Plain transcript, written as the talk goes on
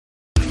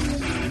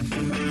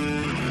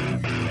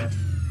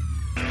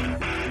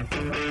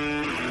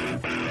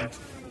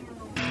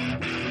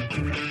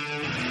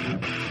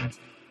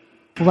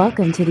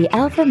Welcome to the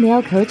Alpha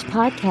Male Coach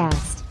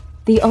Podcast,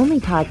 the only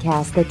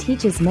podcast that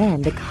teaches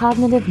men the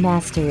cognitive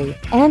mastery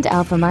and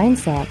alpha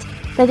mindset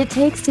that it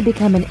takes to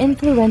become an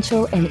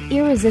influential and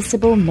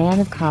irresistible man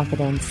of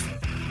confidence.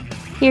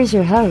 Here's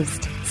your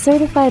host,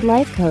 certified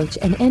life coach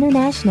and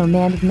international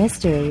man of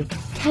mystery,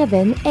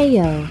 Kevin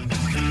Ayo.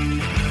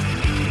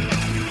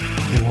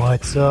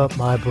 What's up,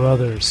 my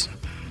brothers?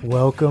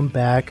 Welcome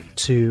back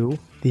to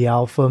the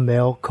Alpha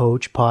Male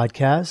Coach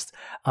Podcast.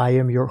 I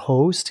am your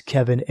host,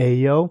 Kevin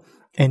Ayo,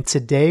 and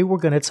today we're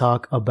going to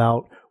talk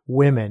about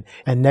women.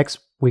 And next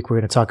week we're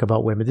going to talk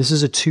about women. This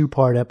is a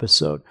two-part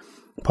episode.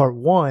 Part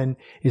one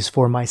is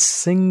for my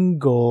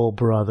single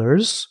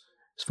brothers.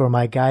 It's for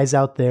my guys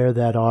out there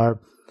that are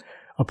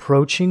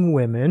approaching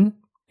women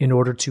in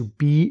order to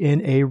be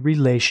in a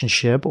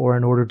relationship or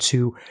in order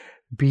to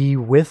be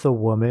with a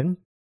woman,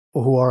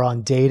 who are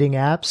on dating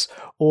apps,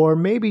 or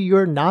maybe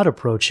you're not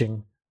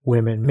approaching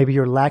women. Maybe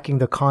you're lacking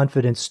the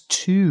confidence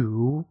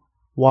to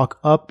walk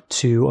up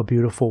to a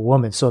beautiful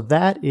woman. So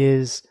that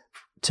is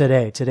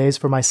today. Today is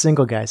for my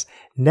single guys.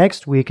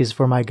 Next week is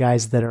for my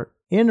guys that are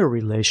in a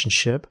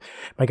relationship,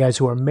 my guys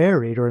who are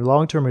married or in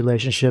long-term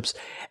relationships,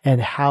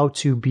 and how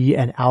to be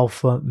an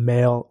alpha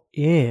male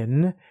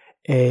in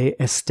a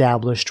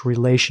established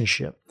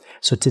relationship.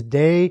 So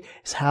today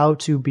is how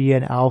to be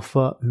an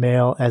alpha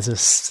male as a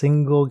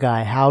single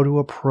guy, how to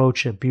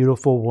approach a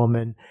beautiful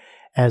woman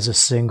as a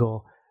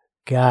single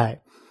guy.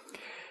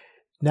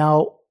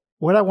 Now,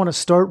 what I want to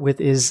start with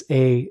is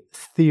a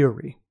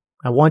theory.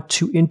 I want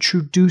to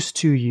introduce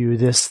to you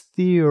this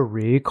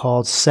theory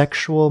called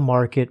sexual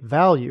market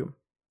value.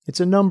 It's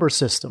a number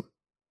system.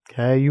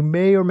 Okay, you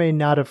may or may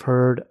not have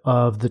heard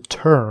of the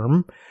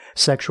term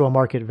sexual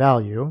market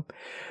value,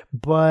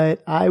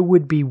 but I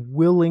would be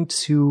willing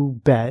to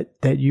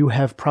bet that you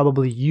have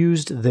probably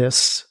used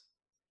this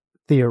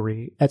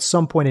theory at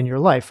some point in your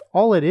life.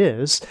 All it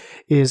is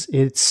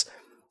it's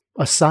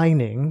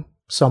assigning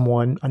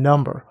someone a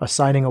number,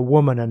 assigning a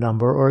woman a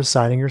number, or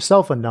assigning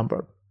yourself a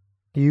number.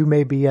 You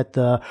may be at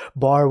the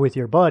bar with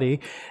your buddy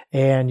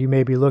and you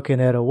may be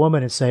looking at a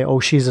woman and say, oh,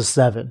 she's a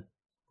 7,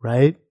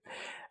 right?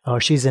 Oh,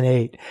 she's an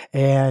 8.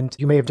 And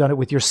you may have done it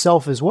with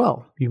yourself as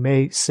well. You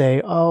may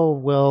say, oh,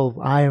 well,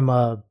 I'm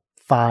a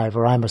 5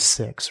 or I'm a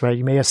 6, right?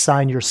 You may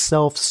assign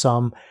yourself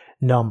some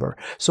number.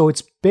 So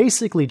it's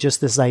basically just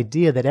this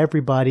idea that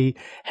everybody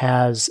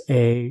is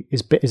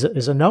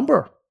a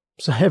number.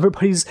 So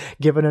everybody's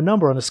given a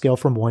number on a scale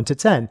from 1 to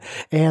 10.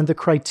 And the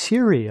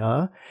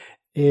criteria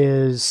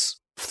is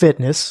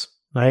fitness,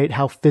 right?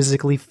 How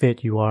physically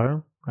fit you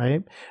are,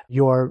 right?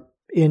 Your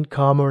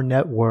income or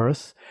net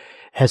worth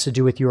has to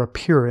do with your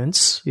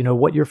appearance,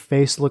 what your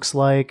face looks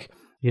like,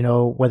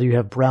 whether you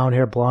have brown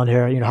hair, blonde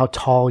hair, how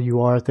tall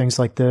you are, things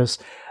like this,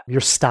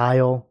 your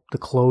style, the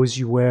clothes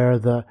you wear,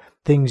 the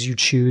things you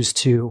choose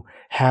to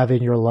have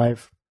in your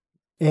life.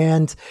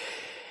 And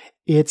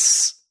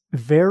it's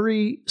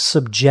very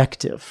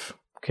subjective,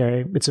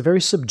 okay? It's a very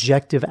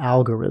subjective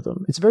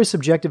algorithm. It's a very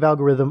subjective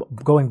algorithm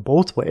going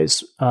both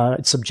ways.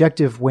 It's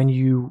subjective when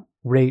you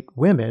rate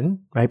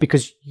women, right?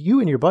 Because you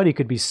and your buddy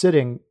could be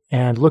sitting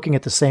and looking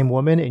at the same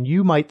woman, and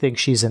you might think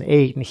she's an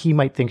 8, and he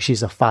might think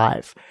she's a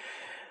 5,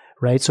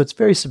 right? So it's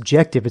very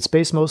subjective. It's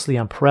based mostly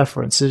on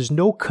preference. There's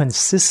no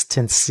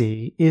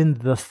consistency in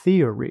the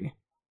theory.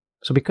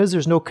 So because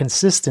there's no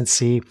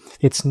consistency,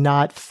 it's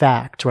not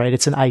fact, right?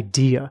 It's an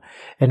idea.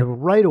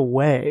 And right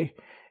away,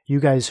 you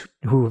guys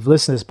who have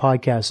listened to this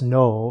podcast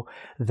know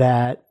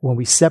that when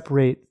we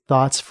separate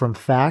thoughts from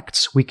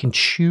facts, we can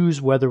choose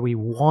whether we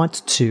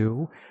want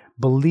to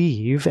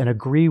believe and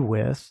agree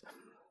with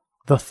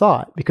the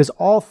thought, because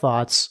all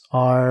thoughts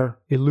are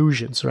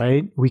illusions,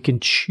 right? We can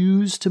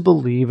choose to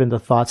believe in the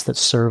thoughts that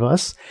serve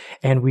us,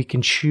 and we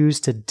can choose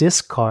to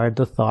discard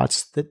the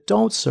thoughts that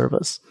don't serve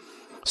us.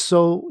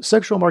 So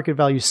sexual market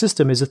value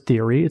system is a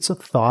theory, it's a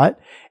thought,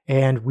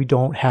 and we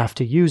don't have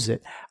to use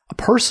it.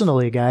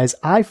 Personally, guys,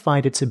 I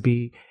find it to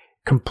be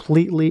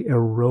completely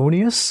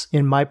erroneous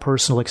in my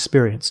personal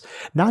experience.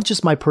 Not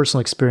just my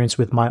personal experience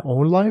with my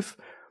own life,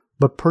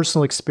 but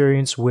personal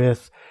experience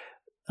with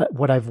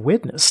what I've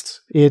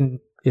witnessed in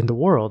the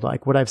world,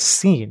 like what I've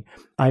seen.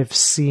 I've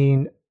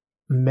seen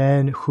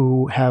men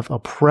who have a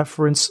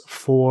preference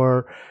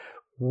for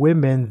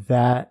women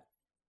that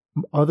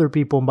other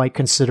people might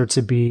consider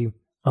to be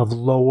of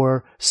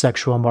lower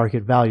sexual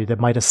market value, that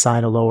might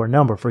assign a lower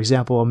number. For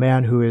example, a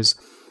man who is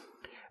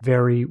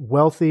very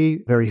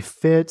wealthy, very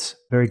fit,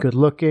 very good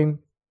looking,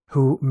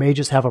 who may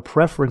just have a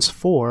preference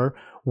for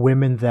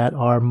women that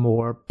are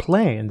more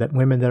plain, that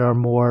women that are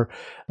more,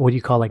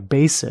 like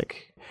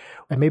basic.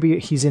 And maybe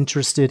he's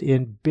interested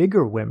in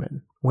bigger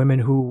women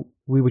who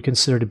we would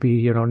consider to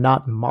be,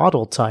 not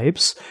model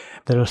types,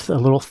 that are a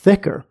little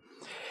thicker.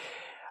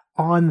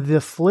 On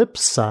the flip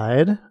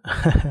side,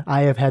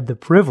 I have had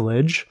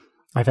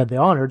the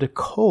honor to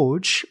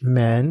coach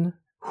men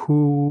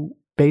who,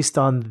 based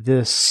on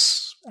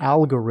this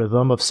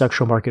algorithm of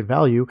sexual market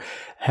value,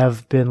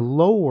 have been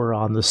lower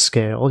on the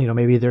scale.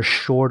 Maybe they're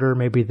shorter,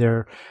 maybe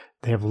they're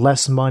they have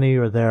less money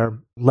or they're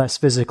less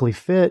physically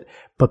fit,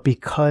 but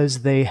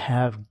because they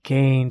have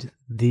gained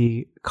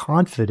the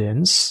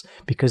confidence,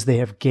 because they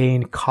have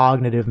gained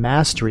cognitive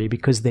mastery,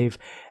 because they've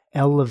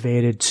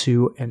elevated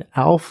to an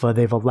alpha,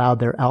 they've allowed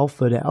their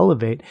alpha to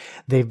elevate,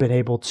 they've been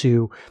able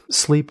to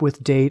sleep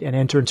with, date, and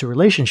enter into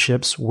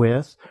relationships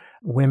with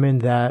women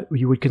that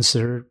you would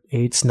consider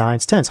 8s,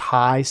 9s, 10s,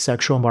 high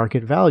sexual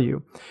market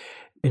value.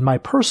 In my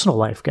personal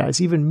life, guys,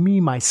 even me,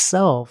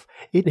 myself,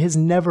 it has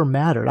never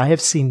mattered. I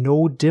have seen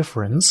no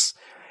difference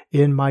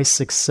in my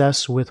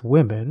success with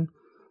women,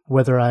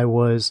 whether I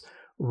was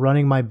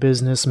running my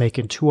business,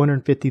 making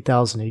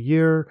 $250,000 a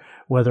year,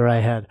 whether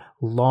I had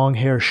long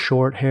hair,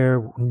 short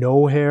hair,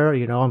 no hair,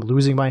 I'm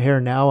losing my hair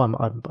now. I'm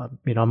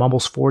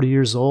almost 40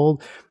 years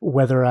old,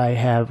 whether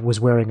I was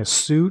wearing a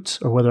suit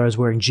or whether I was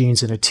wearing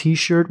jeans and a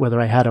t-shirt,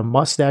 whether I had a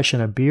mustache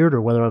and a beard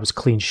or whether I was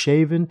clean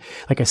shaven.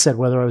 Like I said,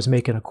 whether I was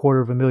making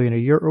 $250,000 a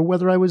year or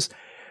whether I was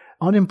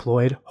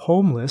unemployed,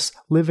 homeless,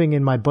 living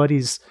in my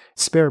buddy's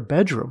spare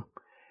bedroom.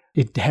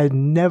 It had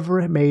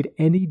never made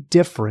any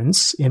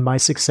difference in my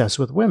success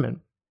with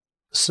women.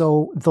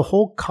 So the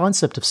whole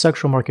concept of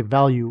sexual market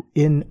value,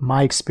 in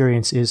my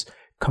experience, is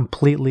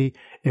completely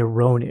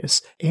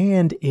erroneous.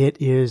 And it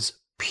is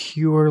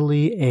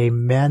purely a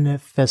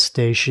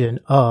manifestation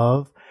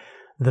of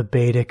the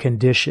beta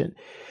condition.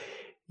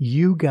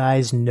 You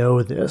guys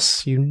know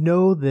this. You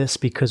know this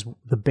because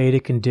the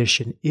beta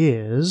condition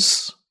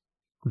is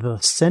the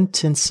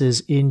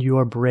sentences in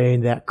your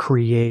brain that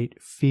create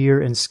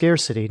fear and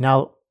scarcity.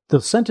 Now,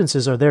 the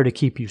sentences are there to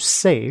keep you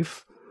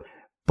safe,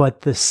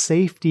 but the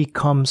safety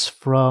comes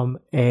from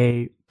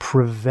a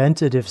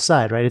preventative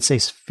side, right? It's a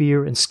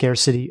fear and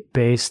scarcity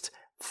based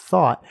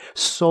thought.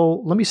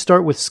 So let me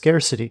start with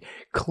scarcity.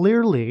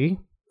 Clearly,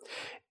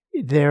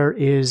 there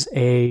is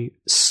a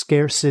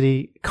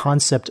scarcity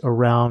concept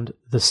around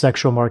the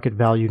sexual market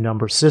value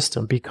number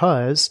system,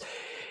 because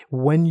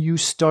when you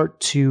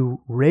start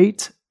to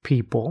rate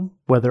people,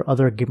 whether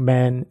other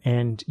men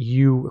and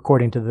you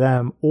according to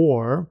them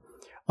or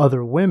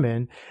other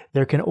women,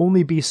 there can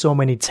only be so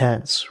many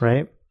 10s,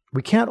 right?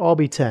 We can't all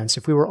be 10s.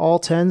 If we were all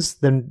 10s,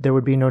 then there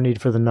would be no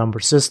need for the number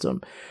system.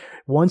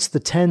 Once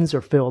the 10s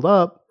are filled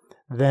up,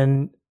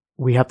 then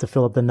we have to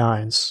fill up the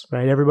 9s,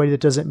 right? Everybody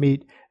that doesn't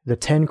meet the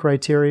 10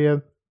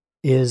 criteria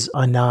is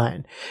a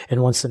 9.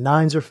 And once the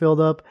 9s are filled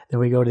up, then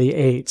we go to the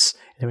 8s,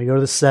 and we go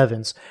to the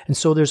 7s. And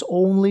so there's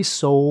only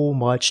so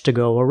much to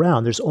go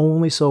around. There's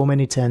only so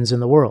many 10s in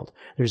the world.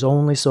 There's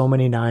only so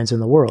many 9s in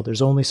the world.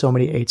 There's only so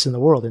many 8s in the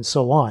world, and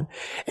so on.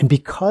 And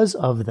because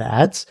of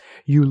that,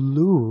 you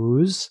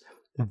lose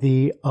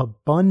the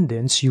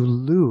abundance, you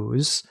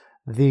lose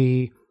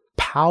the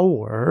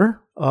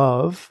power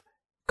of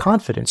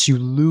confidence. You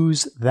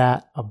lose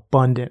that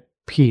abundant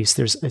piece.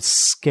 There's a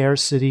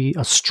scarcity,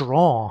 a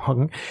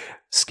strong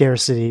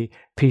scarcity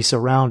piece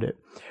around it.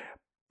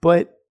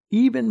 But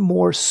even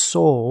more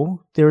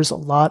so, there's a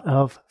lot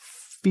of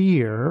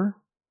fear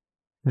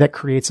that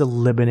creates a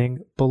limiting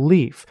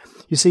belief.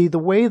 You see, the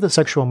way the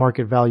sexual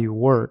market value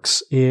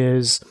works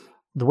is,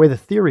 the way the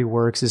theory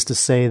works is to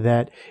say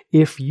that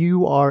if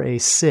you are a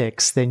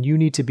 6, then you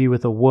need to be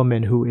with a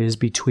woman who is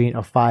between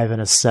a 5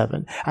 and a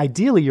 7.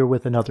 Ideally, you're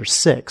with another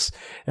 6.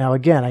 Now,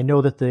 again, I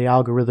know that the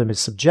algorithm is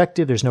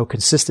subjective. There's no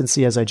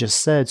consistency, as I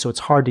just said, so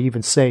it's hard to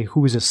even say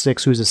who's a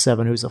 6, who's a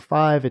 7, who's a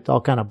 5. It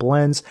all kind of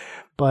blends.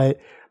 But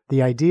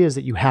the idea is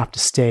that you have to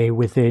stay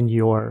within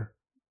your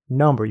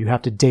number. You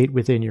have to date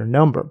within your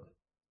number.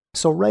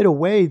 So right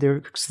away,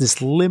 there's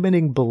this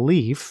limiting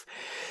belief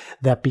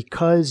that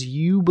because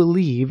you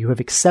believe, you have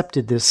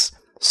accepted this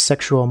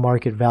sexual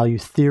market value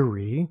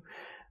theory,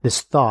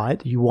 this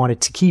thought, you wanted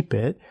to keep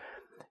it,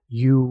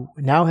 you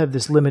now have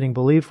this limiting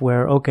belief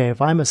where, okay, if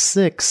I'm a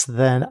 6,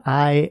 then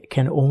I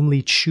can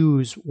only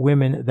choose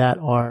women that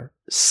are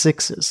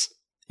 6s.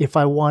 If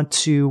I want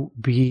to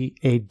be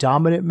a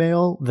dominant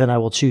male, then I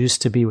will choose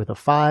to be with a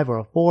 5 or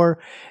a 4.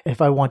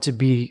 If I want to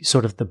be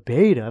sort of the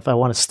beta, if I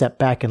want to step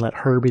back and let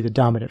her be the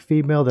dominant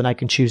female, then I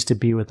can choose to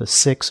be with a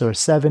 6 or a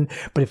 7.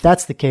 But if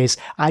that's the case,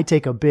 I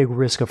take a big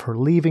risk of her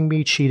leaving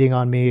me, cheating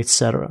on me,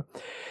 etc.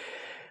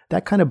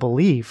 That kind of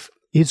belief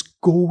is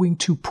going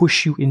to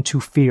push you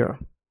into fear.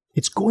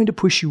 It's going to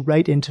push you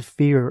right into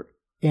fear,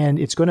 and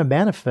it's going to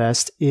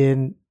manifest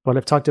in what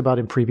I've talked about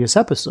in previous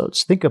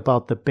episodes. Think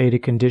about the beta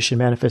condition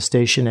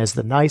manifestation as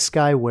the nice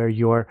guy,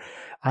 where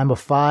I'm a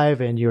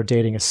 5 and you're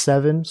dating a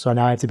 7. So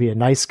now I have to be a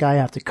nice guy. I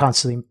have to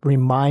constantly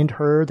remind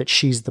her that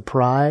she's the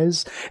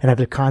prize, and I have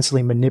to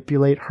constantly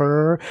manipulate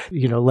her,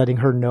 letting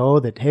her know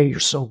that, hey, you're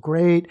so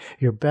great.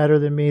 You're better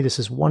than me. This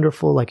is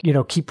wonderful.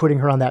 Keep putting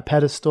her on that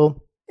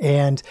pedestal.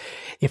 And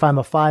if I'm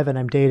a 5 and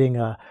I'm dating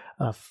a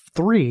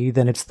 3,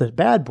 then it's the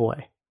bad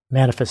boy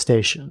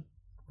manifestation.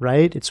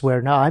 Right? It's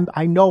where now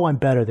I know I'm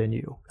better than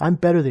you. I'm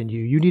better than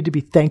you. You need to be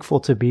thankful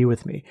to be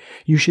with me.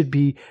 You should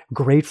be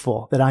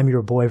grateful that I'm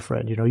your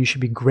boyfriend. You should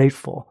be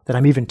grateful that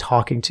I'm even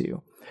talking to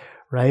you.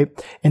 Right?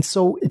 And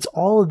so it's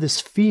all of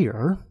this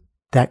fear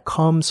that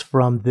comes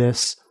from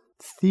this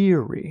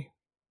theory.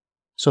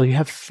 So you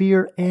have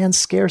fear and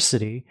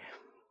scarcity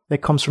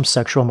that comes from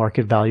sexual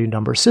market value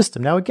number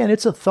system. Now, again,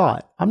 it's a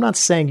thought. I'm not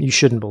saying you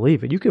shouldn't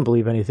believe it. You can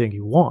believe anything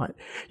you want.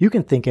 You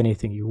can think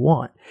anything you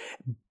want.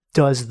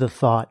 Does the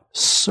thought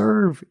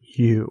serve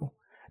you?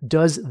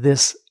 Does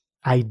this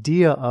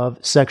idea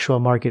of sexual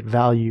market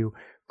value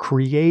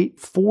create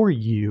for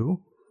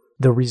you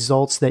the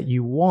results that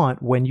you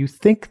want when you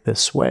think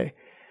this way?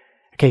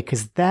 Okay,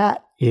 because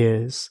that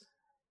is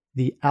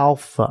the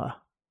alpha.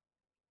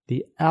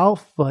 The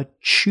alpha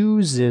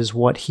chooses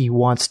what he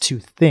wants to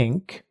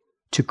think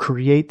to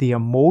create the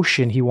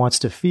emotion he wants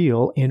to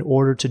feel in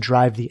order to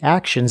drive the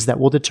actions that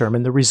will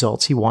determine the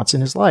results he wants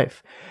in his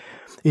life.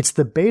 It's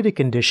the beta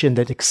condition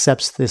that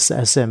accepts this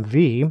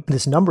SMV,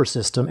 this number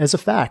system, as a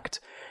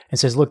fact and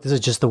says, look, this is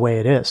just the way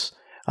it is.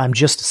 I'm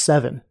just a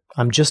 7.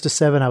 I'm just a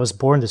 7. I was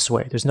born this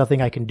way. There's nothing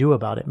I can do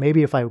about it.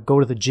 Maybe if I go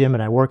to the gym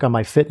and I work on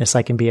my fitness,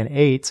 I can be an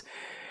 8,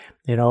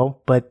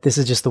 but this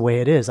is just the way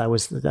it is. I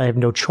have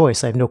no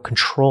choice. I have no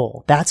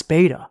control. That's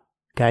beta,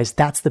 guys.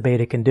 That's the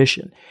beta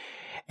condition.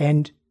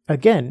 And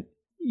again,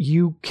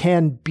 you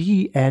can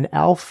be an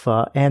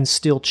alpha and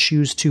still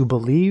choose to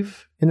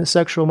believe in the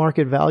sexual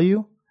market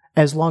value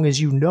as long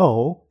as you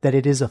know that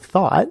it is a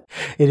thought.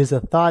 It is a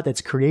thought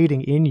that's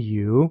creating in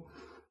you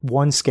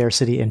 1,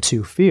 scarcity, and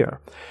 2, fear.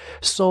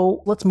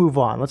 So let's move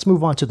on. Let's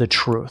move on to the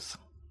truth.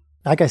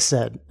 Like I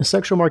said, the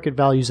sexual market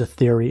value is a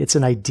theory. It's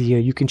an idea.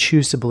 You can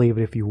choose to believe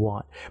it if you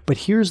want. But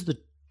here's the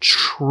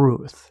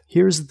truth.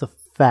 Here's the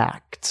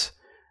fact.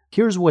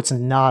 Here's what's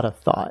not a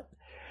thought.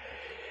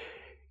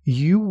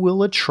 You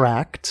will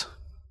attract,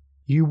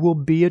 you will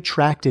be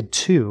attracted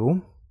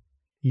to,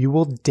 you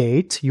will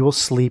date, you will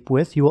sleep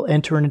with, you will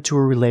enter into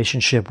a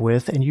relationship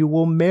with, and you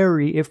will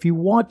marry if you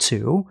want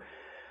to,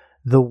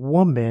 the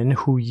woman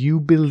who you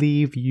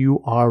believe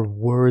you are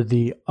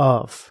worthy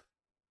of.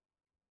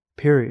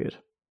 Period.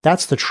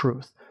 That's the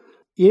truth.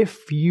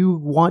 If you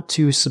want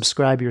to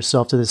subscribe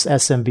yourself to this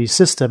SMV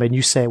system and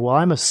you say, well,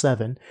 I'm a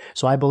 7,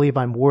 so I believe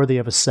I'm worthy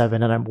of a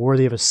 7 and I'm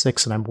worthy of a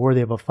 6 and I'm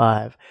worthy of a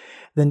 5,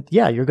 then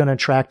yeah, you're going to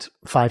attract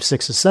 5,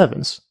 6,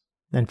 7s.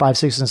 And 5,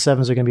 6, and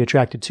 7s are going to be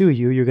attracted to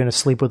you. You're going to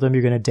sleep with them.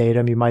 You're going to date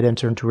them. You might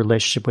enter into a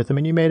relationship with them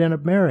and you may end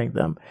up marrying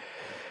them.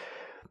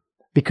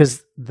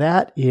 Because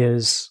that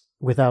is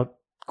without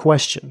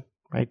question,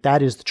 right?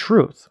 That is the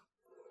truth.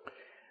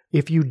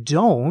 If you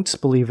don't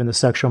believe in the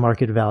sexual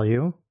market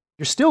value,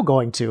 you're still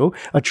going to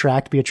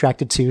be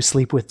attracted to,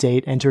 sleep with,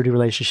 date, enter into a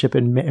relationship,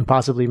 and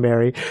possibly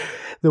marry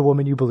the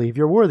woman you believe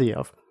you're worthy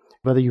of.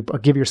 Whether you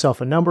give yourself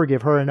a number,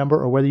 give her a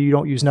number, or whether you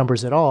don't use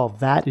numbers at all,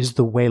 that is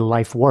the way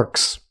life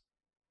works.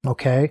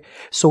 Okay?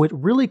 So it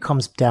really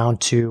comes down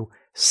to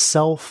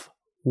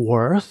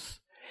self-worth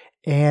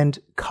and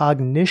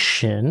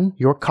cognition,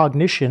 your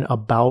cognition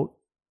about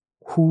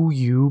who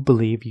you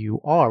believe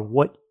you are,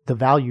 what the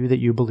value that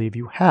you believe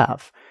you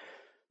have.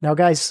 Now,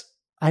 guys,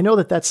 I know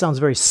that sounds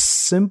very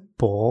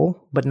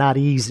simple, but not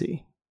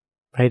easy,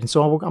 right? And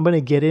so I'm going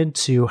to get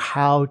into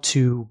how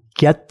to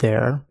get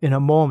there in a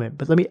moment,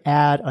 but let me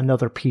add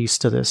another piece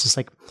to this. It's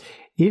like,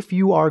 if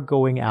you are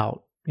going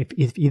out,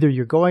 if either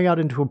you're going out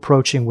into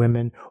approaching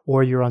women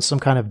or you're on some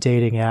kind of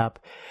dating app,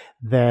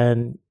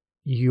 then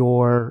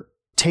you're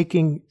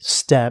taking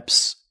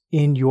steps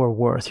in your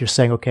worth. You're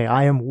saying, okay,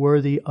 I am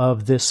worthy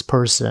of this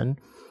person.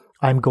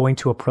 I'm going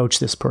to approach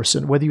this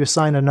person. Whether you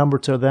assign a number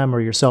to them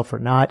or yourself or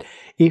not,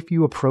 if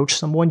you approach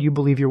someone, you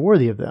believe you're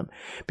worthy of them.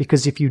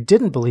 Because if you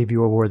didn't believe you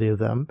were worthy of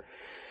them,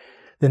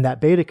 then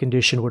that beta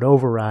condition would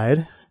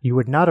override. You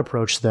would not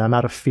approach them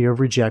out of fear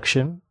of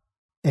rejection.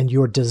 And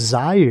your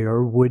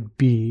desire would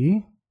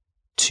be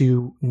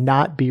to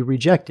not be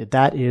rejected.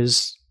 That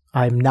is,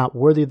 I'm not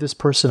worthy of this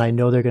person. I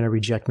know they're going to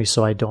reject me,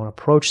 so I don't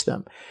approach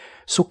them.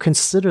 So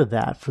consider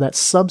that for that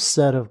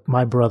subset of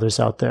my brothers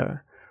out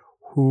there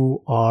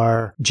who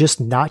are just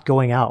not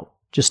going out,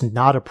 just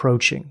not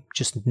approaching,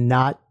 just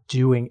not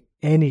doing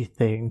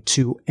anything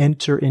to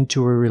enter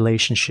into a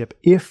relationship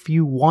if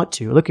you want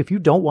to. Look, if you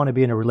don't want to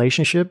be in a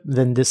relationship,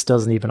 then this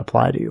doesn't even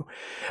apply to you.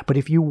 But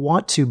if you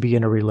want to be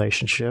in a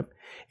relationship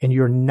and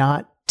you're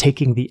not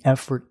taking the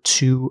effort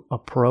to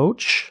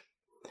approach,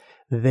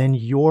 then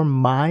your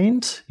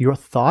mind, your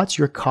thoughts,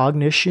 your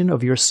cognition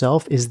of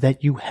yourself is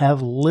that you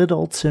have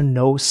little to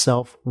no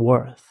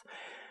self-worth.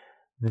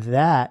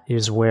 That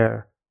is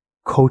where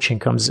coaching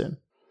comes in.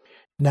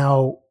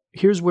 Now,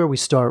 here's where we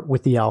start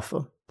with the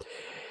alpha.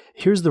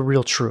 Here's the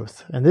real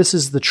truth. And this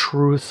is the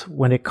truth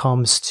when it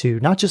comes to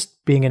not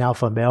just being an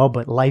alpha male,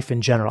 but life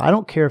in general. I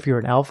don't care if you're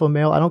an alpha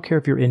male. I don't care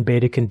if you're in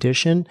beta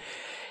condition.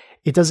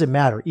 It doesn't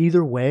matter.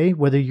 Either way,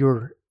 whether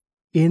you're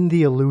in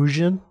the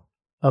illusion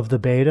of the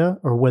beta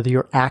or whether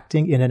you're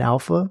acting in an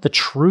alpha, the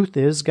truth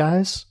is,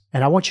 guys,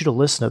 and I want you to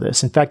listen to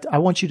this. In fact, I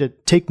want you to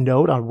take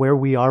note on where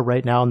we are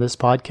right now in this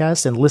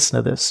podcast and listen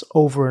to this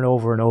over and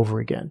over and over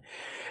again.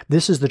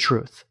 This is the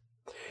truth.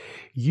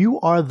 You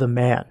are the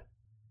man.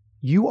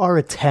 You are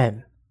a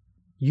 10.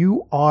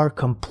 You are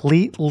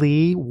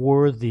completely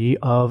worthy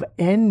of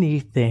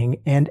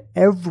anything and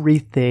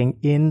everything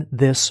in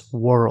this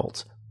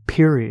world.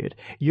 period.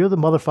 You're the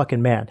motherfucking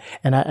man.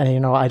 And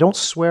I don't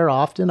swear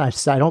often. I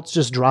don't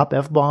just drop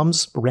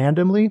F-bombs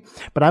randomly,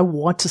 but I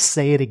want to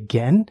say it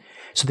again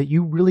so that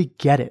you really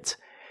get it.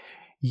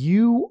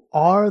 You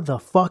are the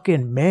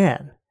fucking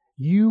man.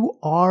 You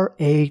are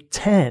a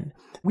 10.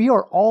 We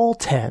are all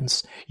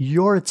 10s.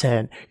 You're a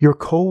 10. Your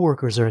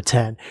coworkers are a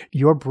 10.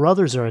 Your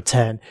brothers are a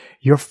 10.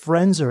 Your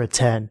friends are a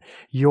 10.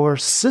 Your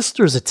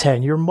sister's a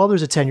 10. Your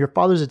mother's a 10. Your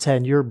father's a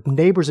 10. Your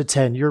neighbor's a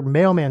 10. Your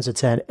mailman's a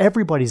 10.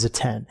 Everybody's a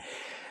 10.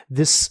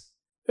 This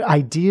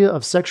idea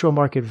of sexual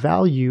market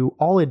value,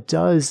 all it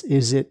does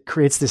is it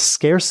creates this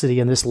scarcity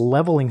and this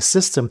leveling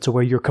system to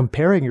where you're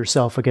comparing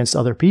yourself against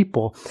other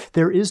people.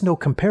 There is no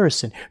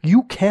comparison.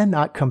 You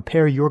cannot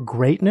compare your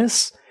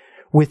greatness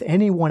with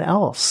anyone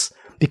else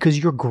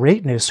because your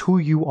greatness, who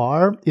you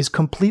are, is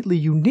completely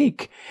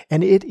unique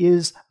and it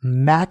is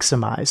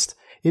maximized.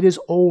 It is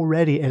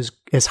already as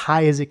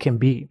high as it can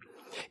be.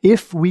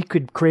 If we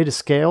could create a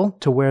scale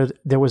to where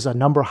there was a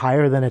number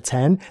higher than a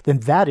 10, then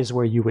that is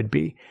where you would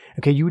be.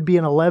 Okay, you would be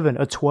an 11,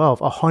 a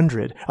 12,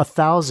 100,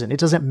 1,000. It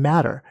doesn't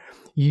matter.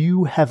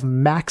 You have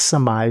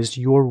maximized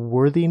your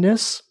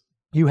worthiness.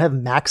 You have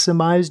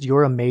maximized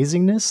your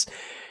amazingness.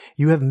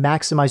 You have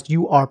maximized,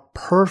 you are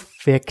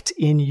perfect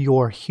in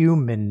your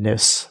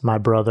humanness, my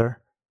brother.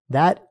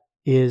 That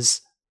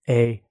is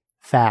a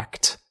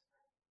fact.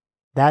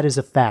 That is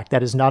a fact.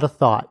 That is not a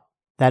thought.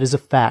 That is a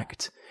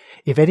fact.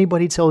 If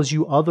anybody tells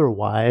you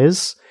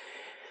otherwise,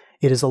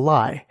 it is a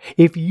lie.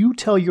 If you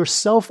tell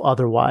yourself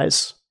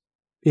otherwise,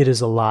 it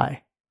is a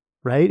lie,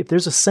 right? If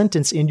there's a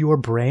sentence in your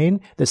brain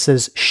that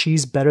says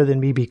she's better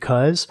than me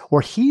because, or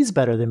he's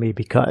better than me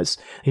because,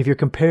 if you're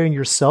comparing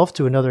yourself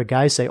to another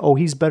guy, say, oh,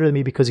 he's better than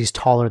me because he's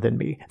taller than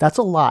me. That's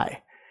a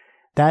lie.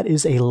 That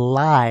is a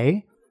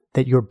lie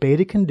that your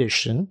beta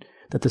condition,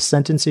 that the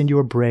sentence in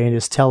your brain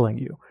is telling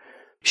you.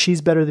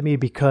 She's better than me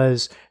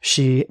because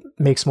she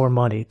makes more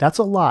money. That's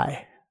a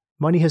lie.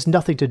 Money has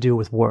nothing to do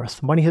with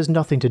worth. Money has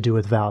nothing to do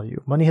with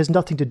value. Money has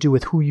nothing to do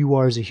with who you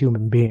are as a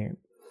human being.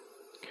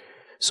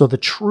 So the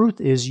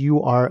truth is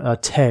you are a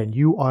 10.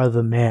 You are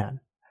the man.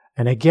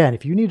 And again,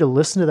 if you need to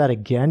listen to that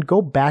again,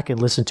 go back and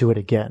listen to it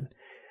again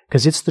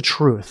because it's the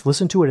truth.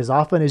 Listen to it as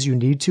often as you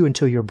need to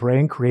until your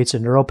brain creates a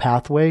neural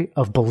pathway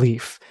of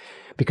belief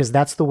because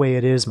that's the way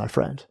it is, my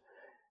friend.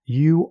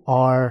 You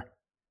are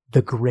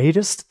the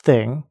greatest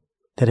thing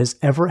that has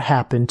ever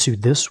happened to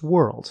this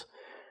world.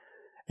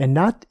 And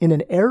not in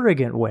an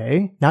arrogant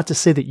way, not to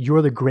say that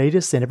you're the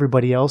greatest and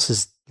everybody else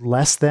is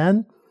less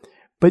than,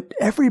 but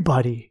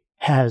everybody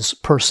has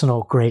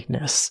personal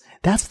greatness.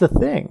 That's the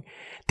thing.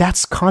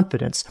 That's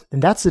confidence.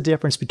 And that's the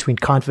difference between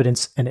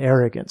confidence and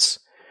arrogance.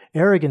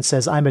 Arrogance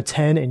says, I'm a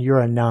 10 and you're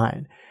a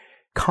 9.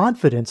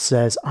 Confidence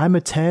says, I'm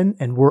a 10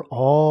 and we're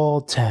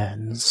all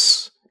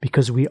 10s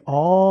because we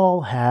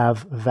all have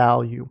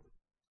value.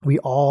 We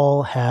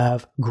all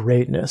have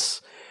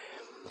greatness.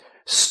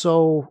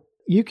 So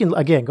you can,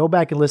 again, go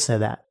back and listen to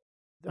that.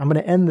 I'm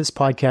going to end this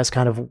podcast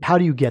kind of, how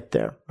do you get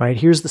there, right?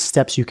 Here's the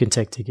steps you can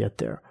take to get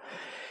there.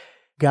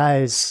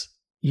 Guys,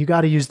 you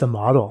got to use the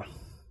model.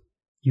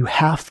 You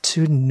have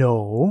to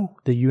know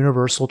the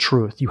universal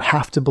truth. You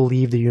have to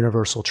believe the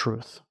universal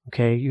truth,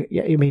 okay?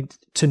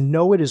 To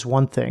know it is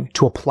one thing.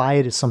 To apply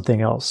it is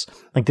something else.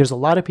 Like there's a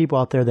lot of people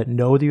out there that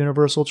know the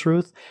universal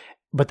truth,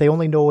 but they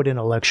only know it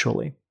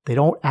intellectually. They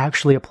don't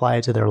actually apply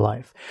it to their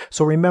life.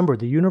 So remember,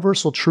 the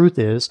universal truth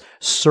is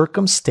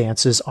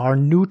circumstances are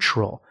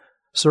neutral.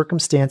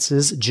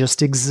 Circumstances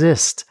just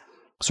exist.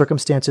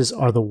 Circumstances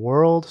are the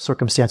world.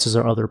 Circumstances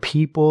are other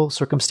people.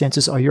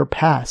 Circumstances are your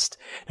past.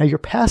 Now, your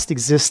past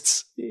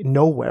exists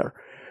nowhere,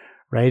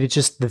 right? It's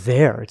just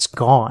there. It's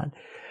gone.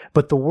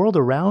 But the world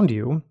around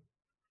you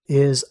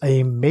is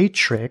a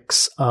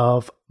matrix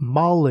of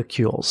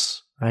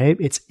molecules, right?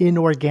 It's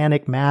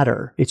inorganic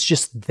matter. It's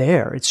just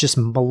there. It's just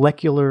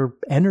molecular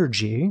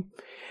energy.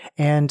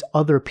 And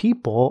other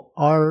people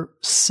are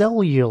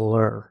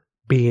cellular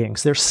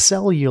beings. They're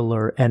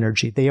cellular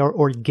energy. They are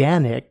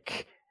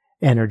organic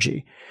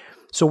energy.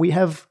 So we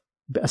have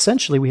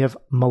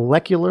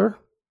molecular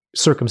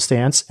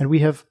circumstance and we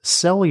have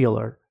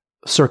cellular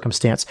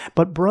circumstance.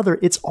 But brother,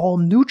 it's all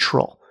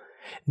neutral.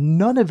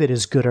 None of it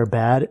is good or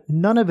bad.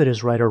 None of it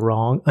is right or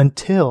wrong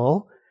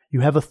until you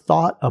have a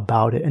thought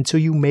about it, until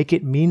you make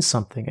it mean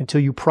something,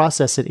 until you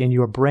process it in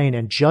your brain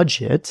and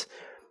judge it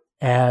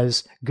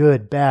as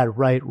good, bad,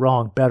 right,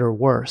 wrong, better,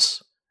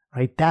 worse,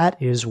 right?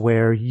 That is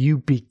where you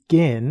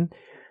begin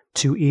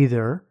to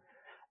either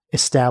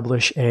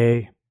establish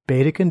a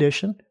beta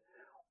condition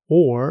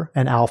or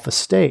an alpha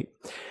state.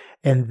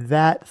 And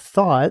that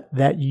thought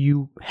that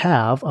you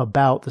have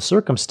about the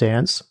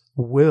circumstance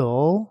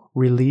will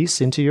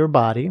release into your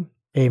body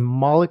a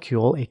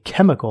molecule, a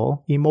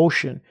chemical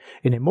emotion.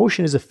 An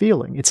emotion is a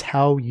feeling. It's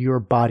how your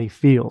body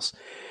feels.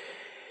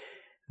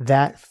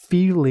 That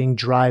feeling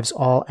drives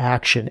all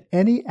action.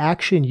 Any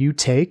action you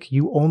take,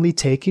 you only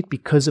take it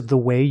because of the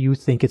way you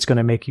think it's going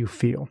to make you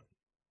feel.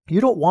 You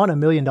don't want $1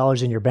 million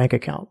in your bank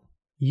account.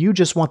 You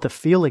just want the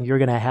feeling you're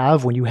going to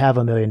have when you have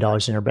 $1 million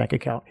in your bank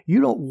account.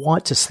 You don't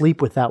want to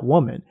sleep with that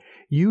woman.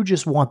 You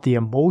just want the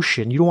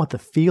emotion. You don't want the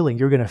feeling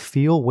you're going to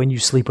feel when you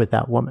sleep with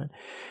that woman.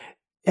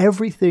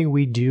 Everything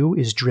we do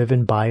is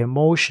driven by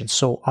emotion.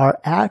 So our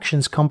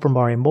actions come from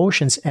our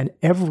emotions, and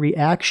every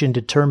action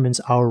determines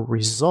our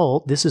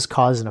result. This is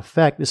cause and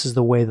effect. This is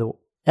the way the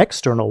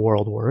external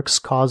world works.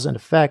 Cause and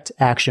effect,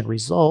 action,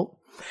 result.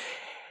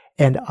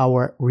 And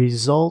our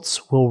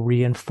results will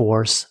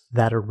reinforce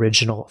that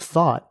original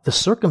thought. The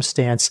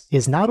circumstance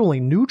is not only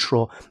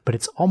neutral, but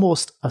it's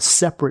almost a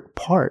separate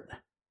part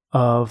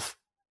of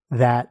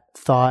that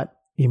thought,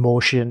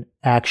 emotion,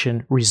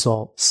 action,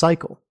 result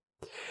cycle.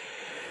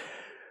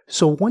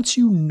 So once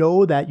you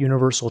know that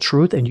universal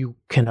truth and you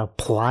can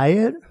apply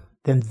it,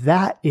 then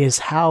that is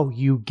how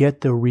you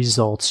get the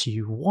results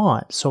you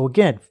want. So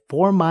again,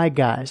 for my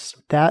guys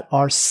that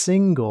are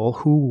single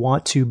who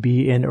want to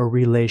be in a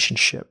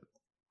relationship,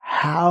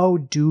 how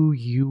do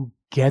you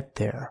get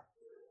there?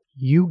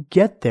 You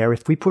get there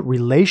if we put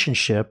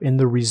relationship in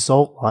the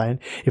result line.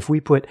 If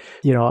we put,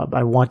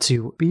 I want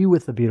to be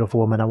with a beautiful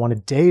woman. I want to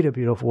date a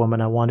beautiful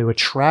woman. I want to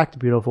attract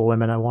beautiful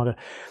women. I want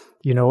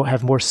to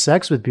have more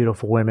sex with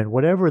beautiful women,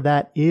 whatever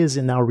that is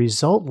in our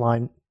result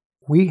line,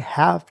 we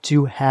have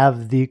to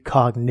have the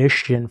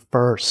cognition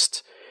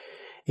first.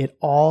 It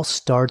all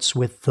starts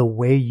with the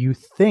way you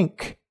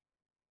think.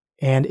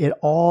 And it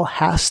all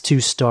has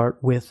to start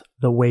with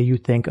the way you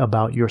think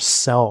about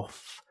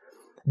yourself,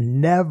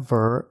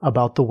 never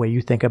about the way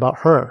you think about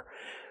her.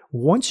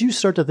 Once you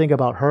start to think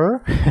about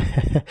her,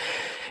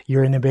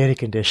 you're in a beta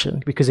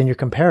condition because then you're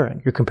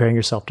comparing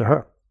yourself to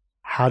her.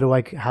 How do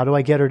I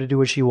get her to do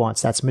what she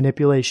wants? That's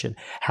manipulation.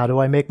 How do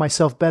I make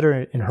myself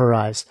better in her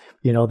eyes?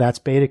 That's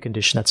beta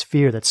condition. That's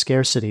fear. That's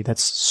scarcity.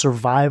 That's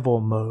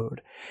survival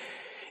mode.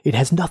 It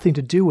has nothing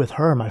to do with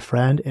her, my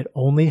friend. It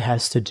only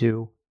has to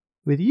do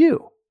with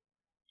you.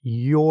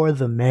 You're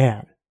the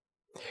man.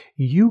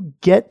 You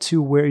get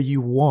to where you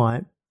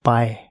want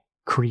by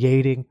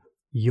creating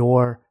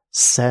your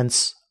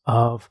sense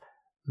of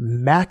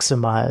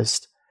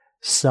maximized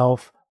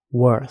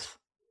self-worth.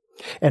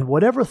 And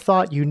whatever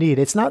thought you need,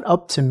 it's not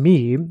up to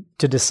me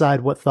to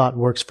decide what thought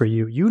works for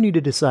you. You need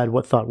to decide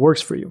what thought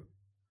works for you.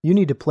 You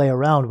need to play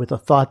around with a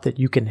thought that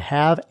you can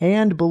have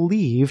and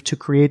believe to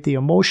create the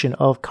emotion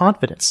of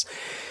confidence,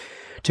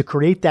 to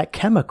create that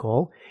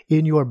chemical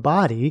in your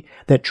body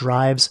that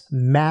drives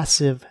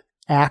massive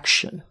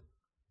action.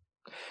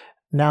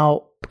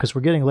 Now, because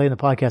we're getting late in the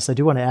podcast, I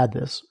do want to add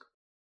this.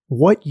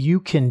 What you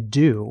can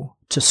do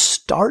to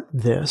start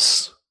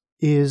this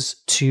is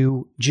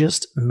to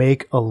just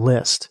make a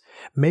list.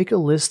 Make a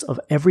list of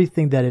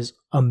everything that is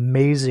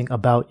amazing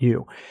about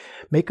you.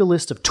 Make a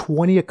list of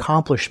 20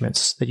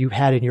 accomplishments that you've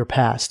had in your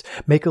past.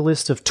 Make a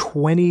list of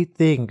 20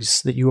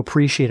 things that you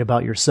appreciate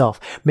about yourself.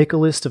 Make a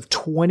list of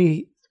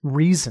 20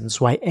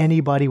 reasons why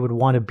anybody would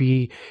want to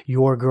be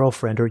your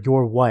girlfriend or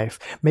your wife.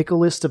 Make a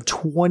list of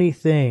 20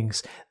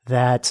 things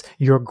that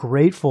you're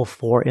grateful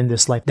for in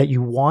this life that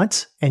you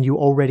want and you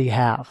already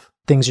have.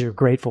 Things you're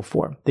grateful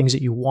for, things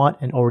that you want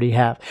and already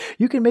have.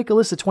 You can make a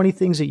list of 20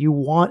 things that you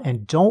want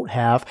and don't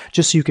have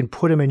just so you can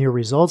put them in your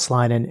results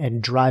line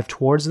and drive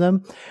towards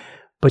them.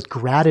 But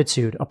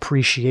gratitude,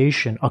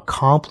 appreciation,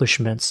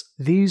 accomplishments,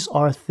 these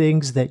are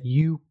things that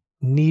you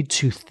need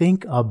to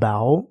think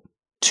about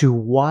to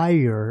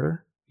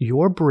wire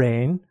your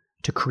brain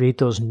to create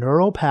those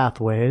neural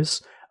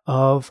pathways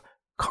of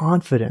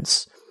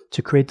confidence,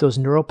 to create those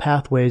neural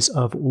pathways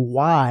of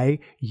why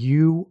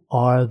you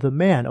are the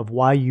man, of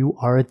why you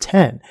are a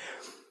 10.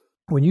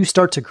 When you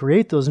start to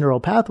create those neural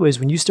pathways,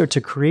 when you start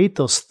to create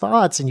those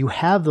thoughts and you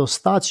have those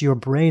thoughts, your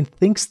brain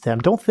thinks them.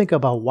 Don't think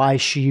about why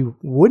she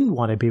wouldn't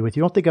want to be with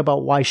you. Don't think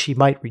about why she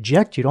might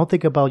reject you. Don't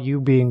think about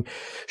you being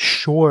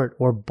short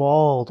or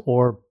bald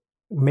or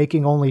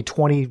making only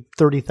 $20,000,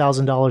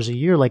 $30,000 a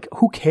year. Like,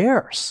 who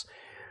cares?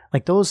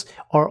 Like, those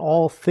are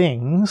all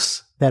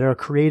things that are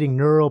creating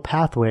neural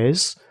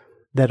pathways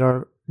that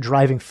are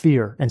driving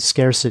fear and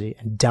scarcity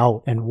and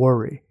doubt and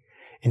worry.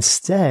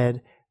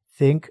 Instead,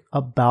 think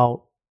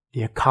about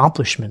the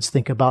accomplishments.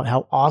 Think about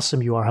how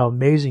awesome you are, how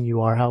amazing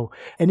you are, how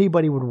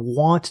anybody would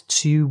want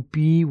to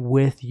be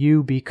with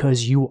you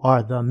because you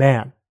are the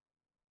man.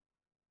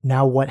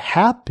 Now, what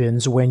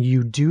happens when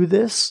you do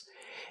this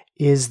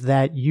is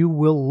that you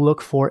will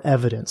look for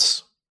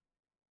evidence.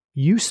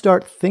 You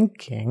start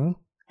thinking,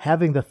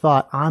 having the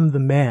thought, I'm the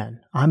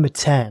man, I'm a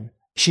 10.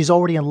 She's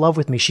already in love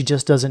with me. She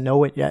just doesn't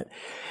know it yet.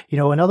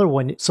 Another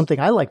one, something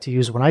I like to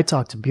use when I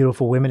talk to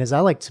beautiful women is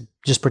I like to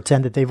just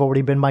pretend that they've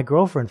already been my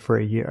girlfriend for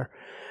a year.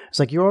 It's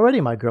like, you're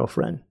already my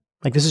girlfriend.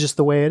 Like, this is just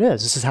the way it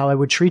is. This is how I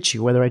would treat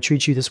you, whether I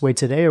treat you this way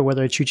today or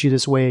whether I treat you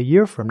this way a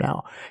year from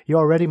now. You're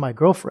already my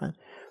girlfriend.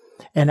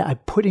 And I'm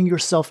putting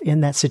yourself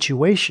in that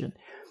situation.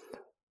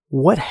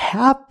 What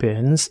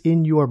happens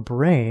in your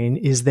brain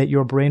is that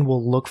your brain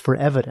will look for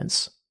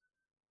evidence.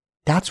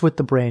 That's what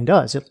the brain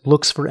does. It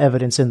looks for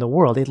evidence in the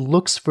world. It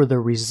looks for the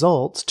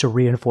results to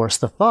reinforce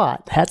the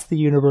thought. That's the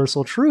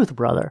universal truth,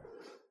 brother.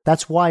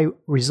 That's why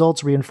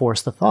results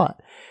reinforce the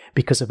thought,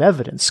 because of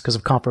evidence, because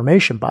of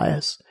confirmation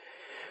bias.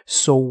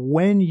 So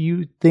when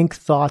you think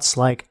thoughts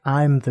like,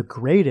 I'm the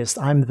greatest,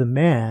 I'm the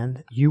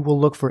man, you will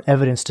look for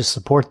evidence to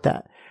support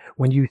that.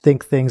 When you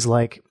think things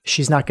like,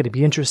 she's not going to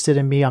be interested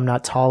in me, I'm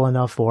not tall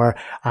enough, or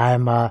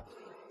I'm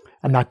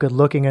not good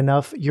looking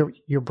enough,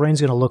 your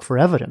brain's going to look for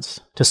evidence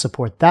to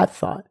support that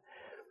thought.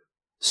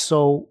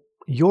 So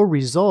your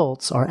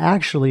results are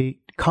actually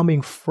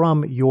coming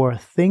from your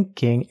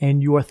thinking,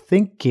 and your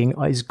thinking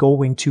is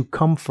going to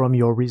come from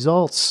your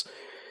results.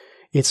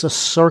 It's a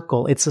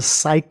circle. It's a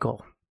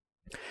cycle.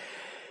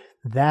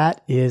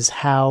 That is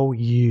how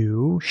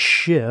you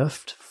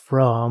shift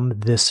from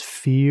this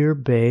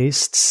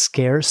fear-based,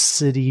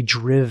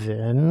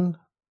 scarcity-driven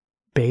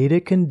beta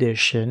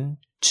condition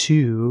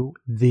to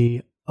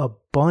the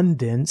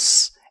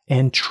abundance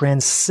and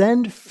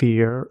transcend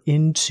fear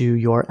into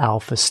your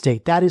alpha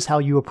state. That is how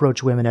you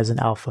approach women as an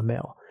alpha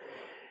male.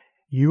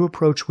 You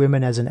approach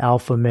women as an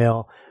alpha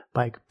male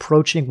by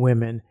approaching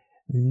women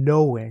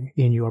knowing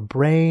in your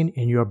brain,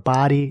 in your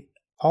body,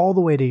 all the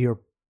way to your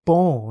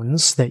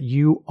bones that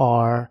you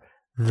are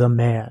the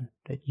man,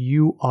 that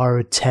you are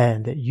a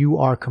 10, that you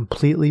are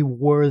completely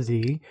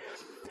worthy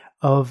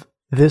of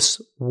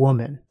this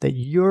woman, that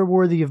you're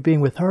worthy of being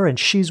with her and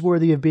she's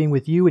worthy of being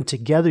with you, and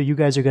together you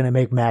guys are going to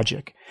make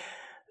magic.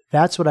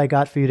 That's what I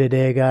got for you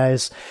today,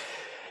 guys.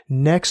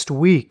 Next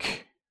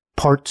week,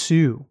 part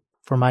 2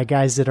 for my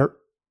guys that are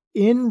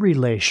in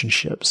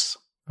relationships,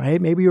 right?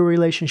 Maybe your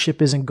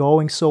relationship isn't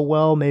going so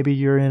well. Maybe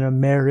you're in a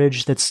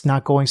marriage that's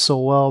not going so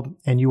well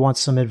and you want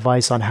some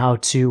advice on how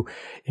to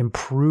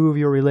improve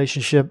your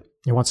relationship.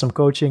 You want some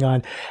coaching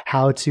on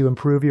how to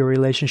improve your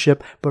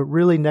relationship. But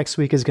really next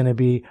week is going to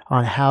be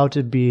on how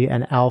to be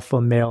an alpha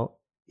male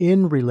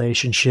in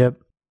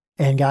relationship.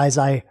 And guys,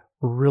 I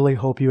really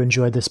hope you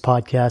enjoyed this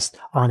podcast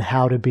on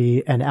how to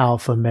be an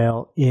alpha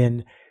male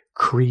in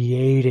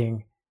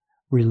creating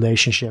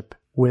relationship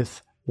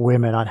with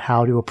women, on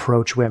how to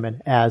approach women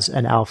as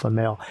an alpha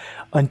male.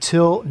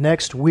 Until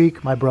next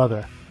week, my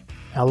brother,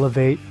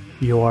 elevate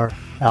your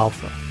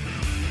alpha.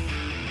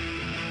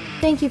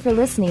 Thank you for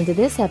listening to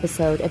this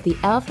episode of the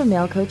Alpha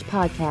Male Coach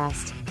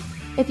Podcast.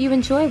 If you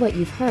enjoy what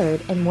you've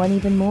heard and want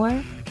even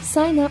more,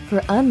 sign up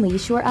for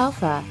Unleash Your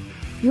Alpha,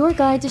 your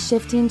guide to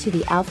shifting to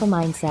the alpha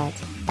mindset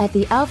at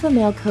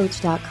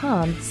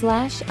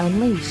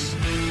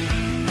thealphamalecoach.com/unleash.